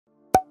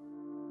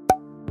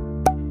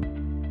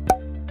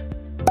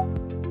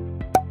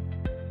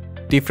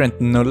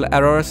Different null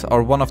errors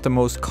are one of the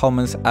most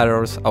common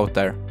errors out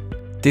there.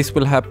 This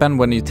will happen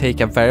when you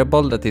take a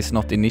variable that is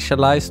not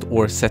initialized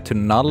or set to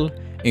null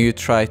and you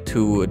try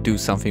to do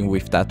something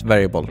with that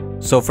variable.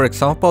 So for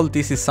example,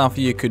 this is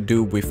something you could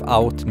do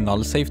without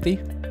null safety.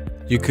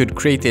 You could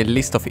create a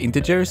list of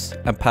integers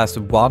and pass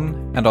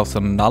 1 and also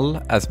null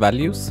as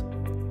values.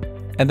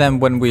 And then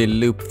when we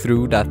loop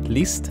through that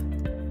list,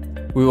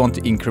 we want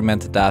to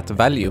increment that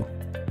value.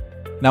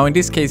 Now in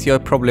this case you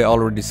have probably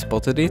already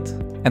spotted it,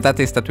 and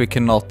that is that we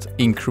cannot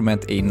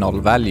increment a null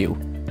value.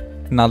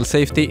 Null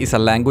safety is a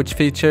language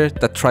feature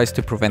that tries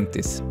to prevent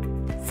this.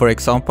 For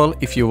example,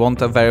 if you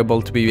want a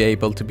variable to be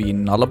able to be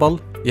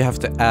nullable, you have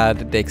to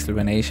add the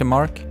exclamation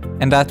mark,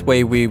 and that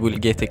way we will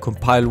get a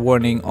compile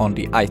warning on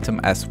the item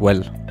as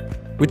well.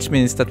 Which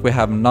means that we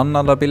have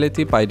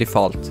non-nullability by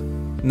default.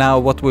 Now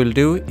what we'll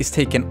do is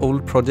take an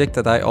old project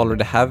that I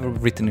already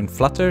have written in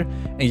Flutter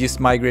and just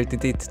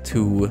migrated it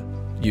to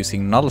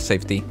using null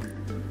safety.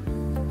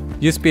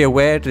 Just be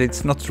aware that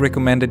it's not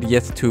recommended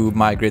yet to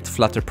migrate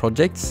Flutter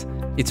projects.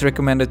 It's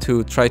recommended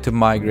to try to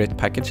migrate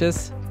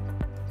packages.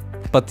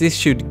 But this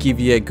should give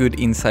you a good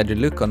insider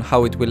look on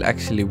how it will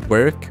actually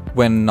work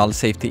when null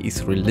safety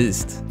is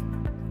released.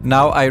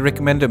 Now I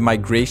recommend a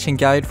migration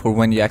guide for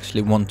when you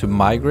actually want to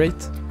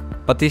migrate,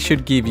 but this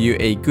should give you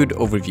a good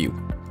overview.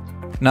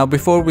 Now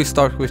before we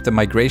start with the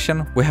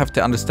migration, we have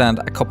to understand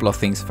a couple of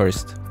things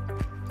first.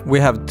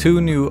 We have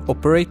 2 new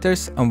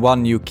operators and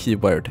 1 new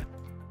keyword.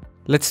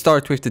 Let's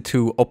start with the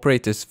 2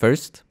 operators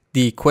first.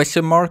 The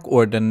question mark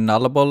or the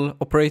nullable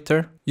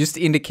operator just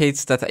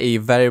indicates that a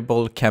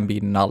variable can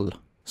be null.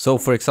 So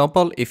for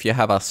example, if you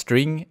have a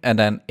string and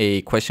then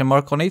a question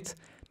mark on it,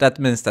 that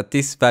means that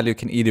this value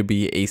can either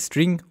be a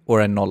string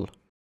or a null.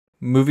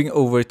 Moving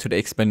over to the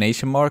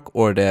exclamation mark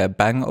or the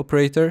bang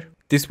operator,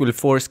 this will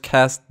force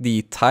cast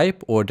the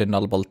type or the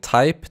nullable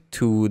type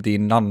to the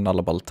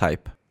non-nullable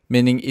type,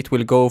 meaning it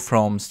will go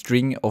from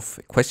string of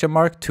question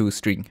mark to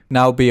string.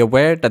 Now be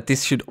aware that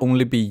this should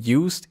only be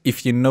used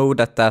if you know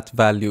that that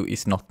value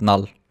is not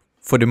null.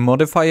 For the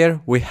modifier,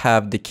 we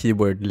have the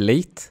keyword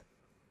late,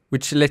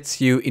 which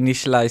lets you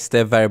initialize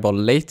the variable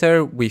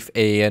later with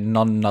a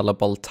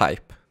non-nullable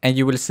type. And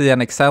you will see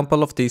an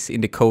example of this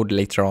in the code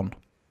later on.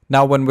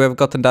 Now when we have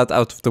gotten that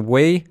out of the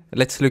way,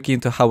 let's look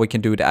into how we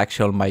can do the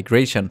actual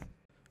migration.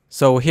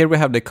 So here we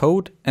have the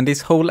code, and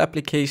this whole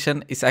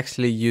application is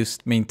actually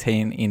just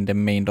maintained in the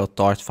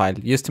main.dart file,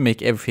 just to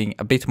make everything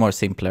a bit more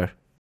simpler.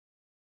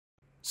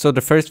 So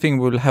the first thing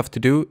we'll have to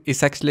do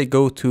is actually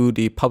go to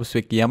the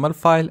pubspec YAML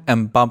file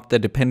and bump the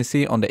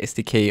dependency on the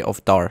SDK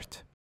of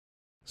Dart.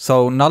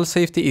 So null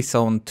safety is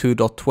on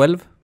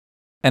 2.12,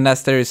 and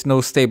as there is no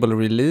stable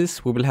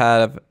release, we will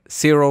have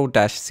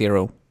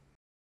 0-0.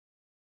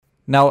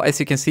 Now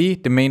as you can see,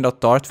 the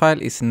main.dart file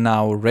is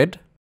now red.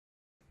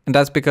 And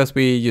that's because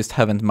we just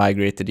haven't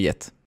migrated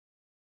yet.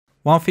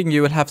 One thing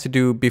you will have to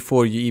do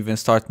before you even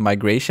start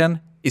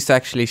migration is to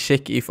actually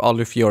check if all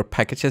of your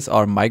packages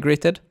are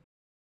migrated.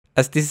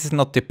 As this is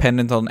not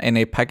dependent on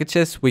any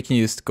packages, we can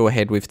just go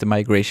ahead with the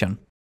migration.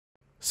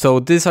 So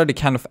these are the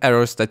kind of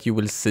errors that you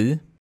will see.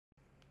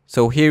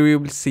 So here you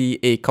will see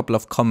a couple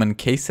of common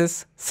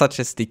cases, such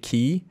as the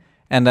key,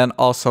 and then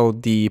also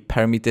the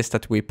parameters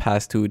that we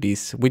pass to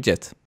this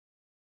widget.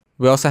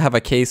 We also have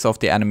a case of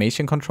the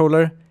animation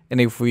controller. And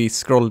if we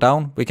scroll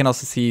down, we can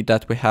also see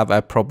that we have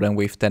a problem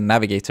with the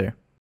navigator.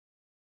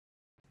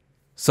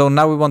 So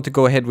now we want to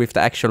go ahead with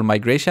the actual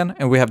migration,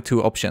 and we have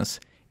 2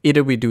 options.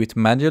 Either we do it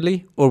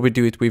manually or we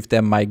do it with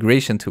the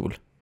migration tool.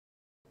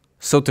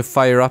 So to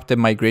fire up the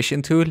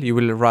migration tool, you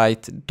will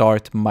write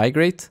dart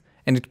migrate,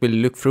 and it will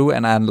look through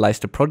and analyze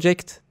the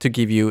project to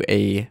give you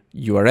a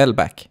URL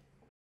back.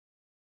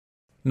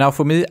 Now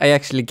for me, I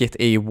actually get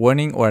a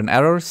warning or an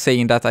error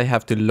saying that I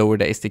have to lower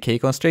the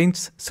SDK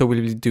constraints, so we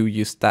will do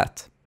just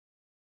that.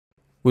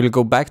 We'll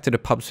go back to the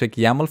pubspec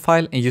YAML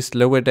file and just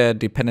lower the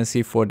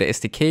dependency for the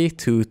SDK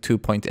to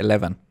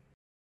 2.11.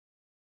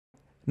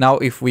 Now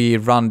if we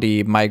run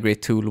the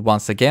migrate tool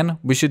once again,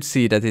 we should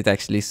see that it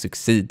actually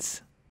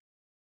succeeds.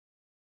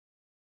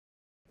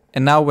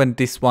 And now when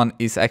this one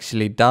is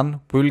actually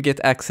done, we'll get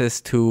access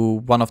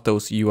to one of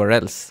those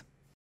URLs.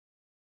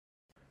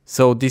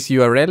 So this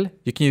URL,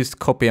 you can just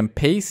copy and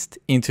paste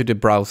into the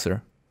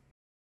browser.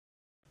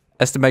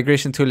 As the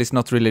migration tool is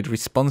not really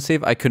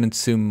responsive, I couldn't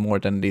zoom more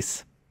than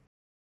this.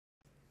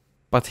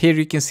 But here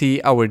you can see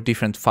our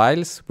different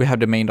files. We have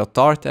the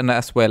main.dart and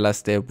as well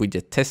as the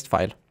widget test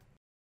file.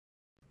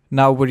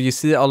 Now where you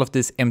see all of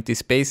these empty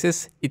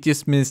spaces, it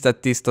just means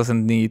that this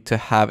doesn't need to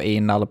have a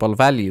nullable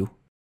value.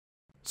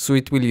 So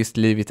it will just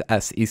leave it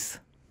as is.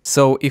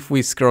 So if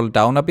we scroll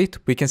down a bit,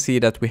 we can see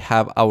that we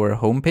have our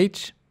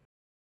homepage.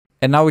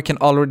 And now we can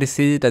already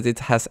see that it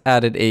has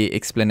added a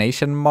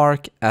exclamation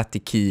mark at the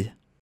key.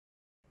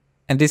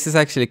 And this is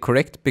actually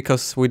correct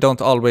because we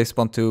don't always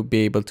want to be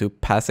able to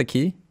pass a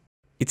key.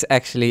 It's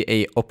actually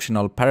an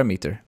optional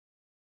parameter.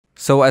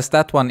 So as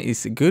that one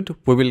is good,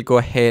 we will go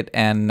ahead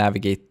and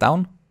navigate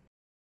down.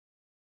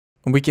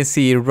 And we can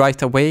see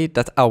right away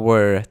that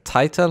our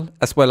title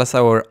as well as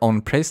our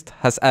on pressed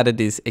has added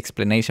these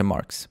exclamation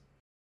marks.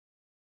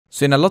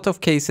 So in a lot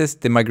of cases,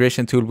 the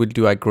migration tool will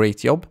do a great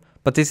job,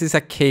 but this is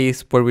a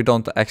case where we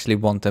don't actually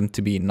want them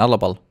to be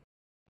nullable.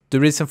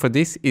 The reason for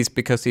this is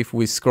because if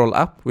we scroll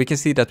up, we can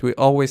see that we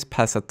always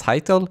pass a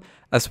title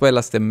as well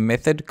as the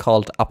method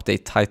called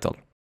update title.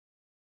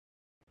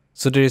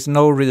 So there is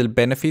no real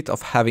benefit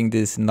of having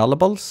these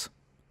nullables.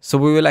 So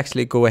we will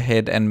actually go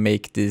ahead and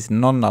make these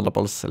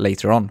non-nullables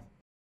later on.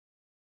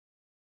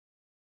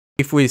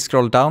 If we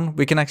scroll down,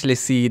 we can actually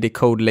see the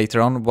code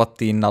later on what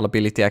the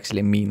nullability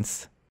actually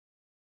means.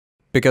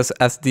 Because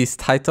as this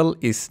title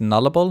is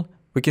nullable,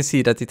 we can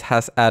see that it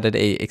has added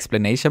a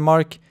exclamation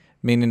mark,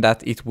 meaning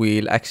that it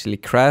will actually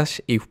crash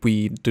if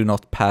we do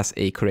not pass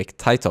a correct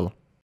title.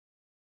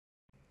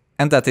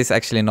 And that is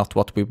actually not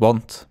what we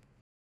want.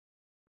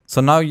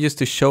 So now just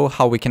to show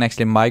how we can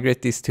actually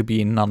migrate this to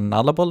be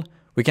non-nullable,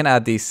 we can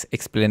add this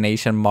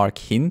exclamation mark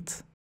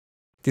hint.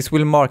 This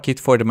will mark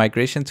it for the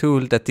migration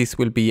tool that this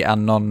will be a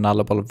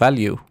non-nullable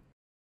value.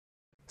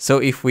 So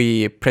if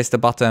we press the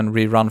button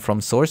rerun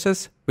from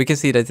sources, we can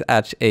see that it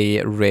adds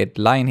a red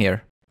line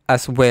here,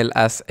 as well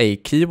as a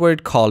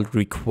keyword called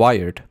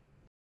required.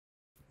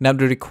 Now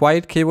the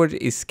required keyword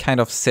is kind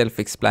of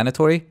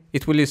self-explanatory.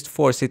 It will just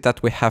force it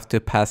that we have to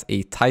pass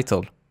a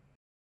title.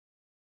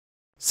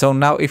 So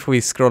now if we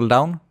scroll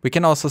down, we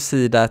can also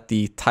see that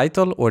the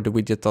title or the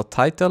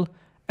widget.title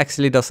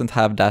actually doesn't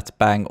have that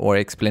bang or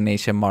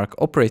exclamation mark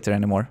operator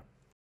anymore.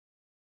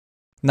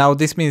 Now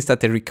this means that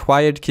the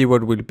required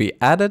keyword will be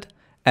added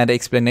and the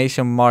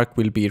exclamation mark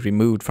will be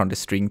removed from the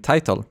string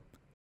title.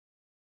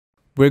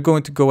 We're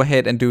going to go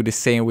ahead and do the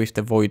same with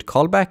the void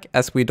callback,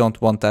 as we don't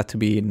want that to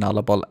be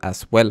nullable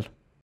as well.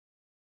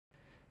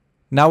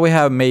 Now we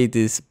have made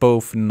this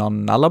both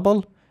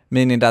non-nullable,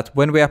 meaning that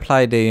when we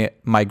apply the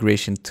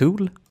migration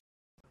tool,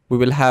 we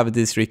will have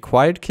these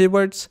required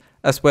keywords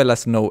as well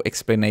as no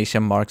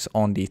exclamation marks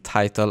on the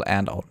title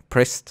and on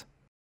pressed.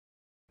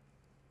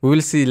 We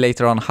will see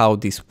later on how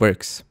this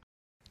works.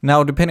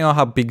 Now, depending on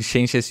how big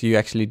changes you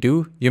actually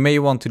do, you may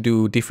want to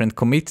do different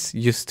commits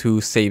just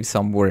to save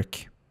some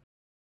work.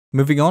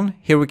 Moving on,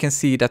 here we can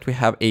see that we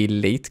have a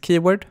late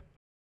keyword.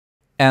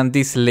 And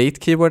this late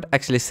keyword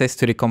actually says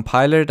to the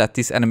compiler that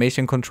this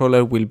animation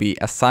controller will be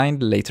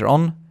assigned later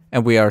on,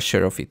 and we are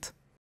sure of it.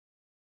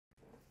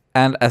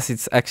 And as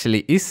it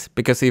actually is,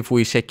 because if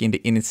we check in the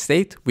init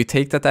state, we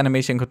take that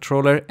animation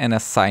controller and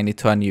assign it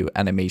to a new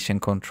animation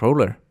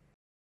controller.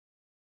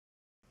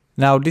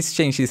 Now this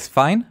change is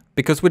fine,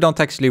 because we don't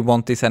actually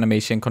want this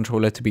animation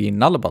controller to be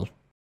nullable.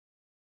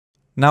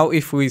 Now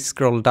if we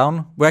scroll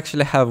down, we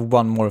actually have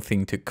one more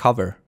thing to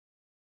cover.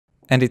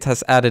 And it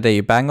has added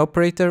a bang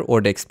operator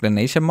or the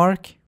exclamation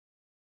mark,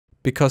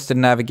 because the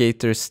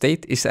navigator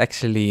state is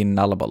actually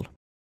nullable.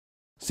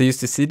 So just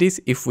to see this,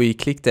 if we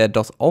click the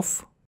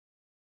 .off,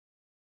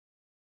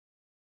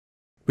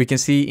 we can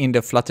see in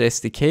the Flutter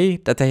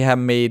SDK that they have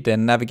made the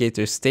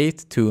navigator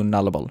state to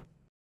nullable.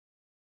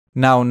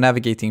 Now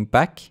navigating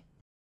back,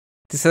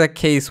 this is a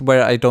case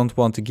where I don't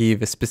want to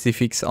give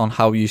specifics on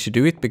how you should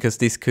do it because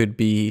this could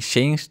be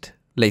changed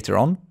later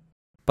on.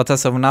 But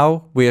as of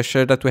now, we are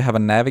sure that we have a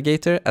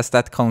navigator as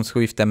that comes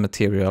with the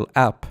material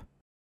app.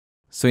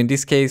 So in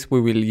this case, we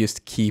will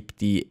just keep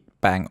the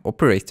bang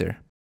operator.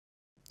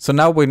 So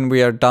now when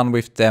we are done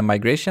with the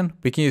migration,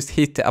 we can just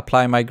hit the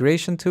apply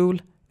migration tool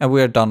and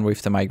we are done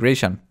with the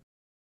migration.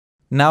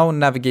 Now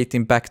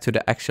navigating back to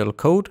the actual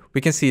code,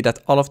 we can see that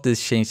all of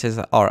these changes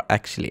are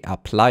actually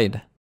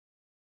applied.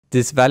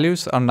 These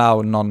values are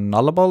now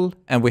non-nullable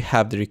and we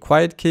have the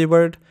required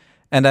keyword.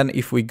 And then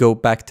if we go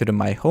back to the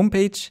My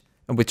homepage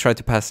and we try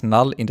to pass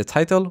null in the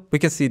title, we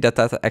can see that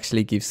that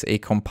actually gives a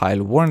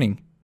compile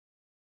warning.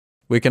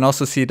 We can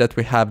also see that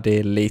we have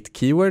the late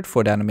keyword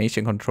for the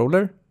animation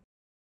controller.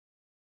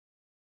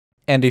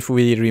 And if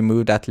we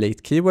remove that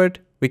late keyword,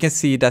 we can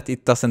see that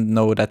it doesn't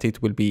know that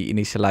it will be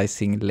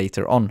initializing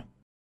later on.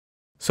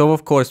 So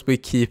of course we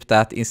keep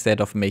that instead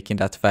of making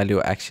that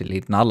value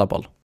actually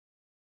nullable.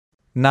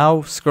 Now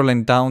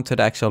scrolling down to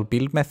the actual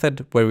build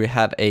method where we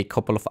had a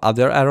couple of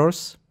other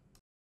errors.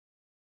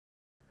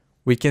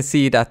 We can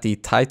see that the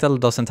title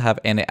doesn't have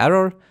any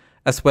error,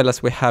 as well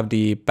as we have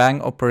the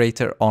bang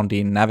operator on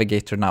the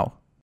navigator now.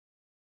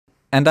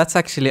 And that's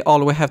actually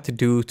all we have to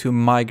do to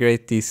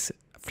migrate this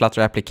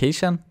Flutter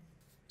application.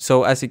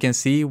 So as you can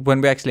see,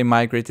 when we actually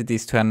migrated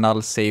this to a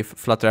null safe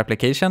Flutter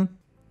application,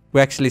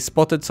 we actually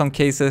spotted some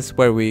cases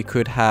where we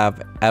could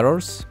have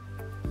errors,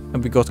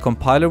 and we got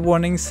compiler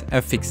warnings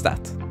and fixed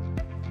that.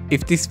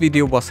 If this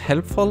video was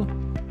helpful,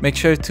 make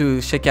sure to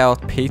check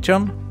out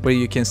Patreon, where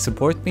you can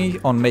support me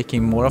on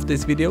making more of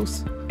these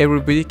videos. Every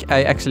week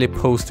I actually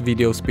post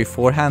videos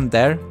beforehand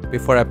there,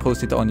 before I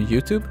post it on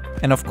YouTube.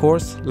 And of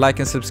course, like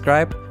and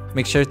subscribe.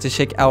 Make sure to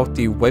check out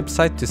the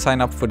website to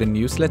sign up for the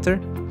newsletter.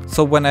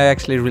 So when I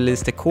actually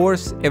release the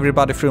course,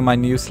 everybody through my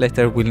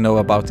newsletter will know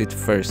about it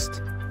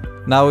first.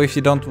 Now if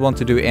you don't want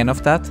to do any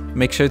of that,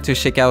 make sure to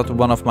check out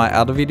one of my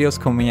other videos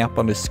coming up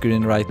on the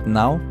screen right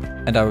now,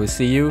 and I will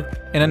see you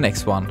in the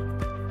next one.